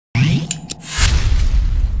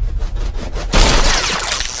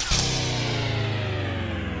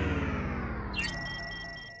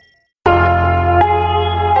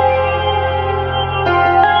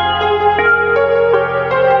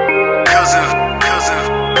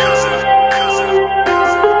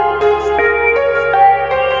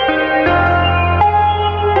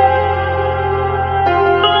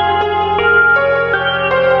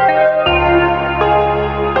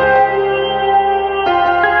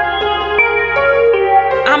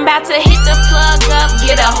I'm about to hit the plug up,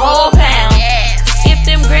 get a whole pound. If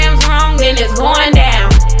them grams wrong, then it's going down.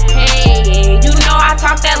 Hey, you know I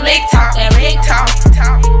talk that lick talk,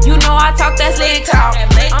 You know I talk that slick talk.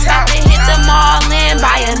 I'm about to hit the mall and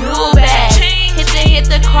buy a new bag. Hit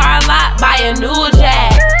the car lot, buy a new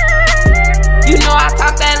Jag. You know I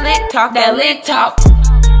talk that lick talk,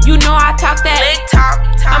 You know I talk that lick talk.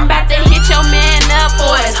 I'm about to hit your man up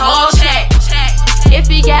for his whole check. If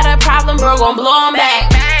he got a problem, bro, gon' blow him back.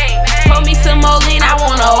 Put me some more lean, I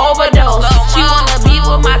wanna overdose. She wanna be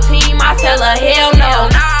with my team, I tell her hell no.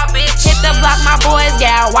 Hit the block, my boys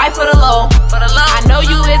got white for the low. I know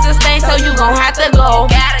you is a stain, so you gon' have to go.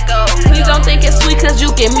 Please don't think it's sweet, cause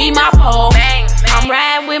you can meet my pole. I'm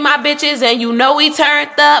riding with my bitches and you know we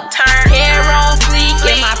turned up. Hair on fleek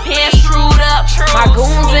and my pants screwed up. My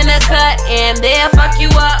goons in the cut and they'll fuck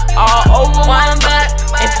you up all over one butt.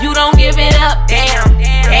 If you don't give it up, damn,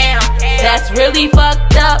 that's really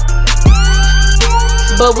fucked up.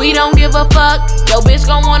 But we don't give a fuck. Yo bitch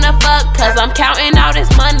gon' wanna fuck, cause I'm counting all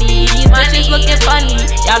this money. These bitches looking funny,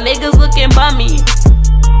 y'all niggas looking bummy.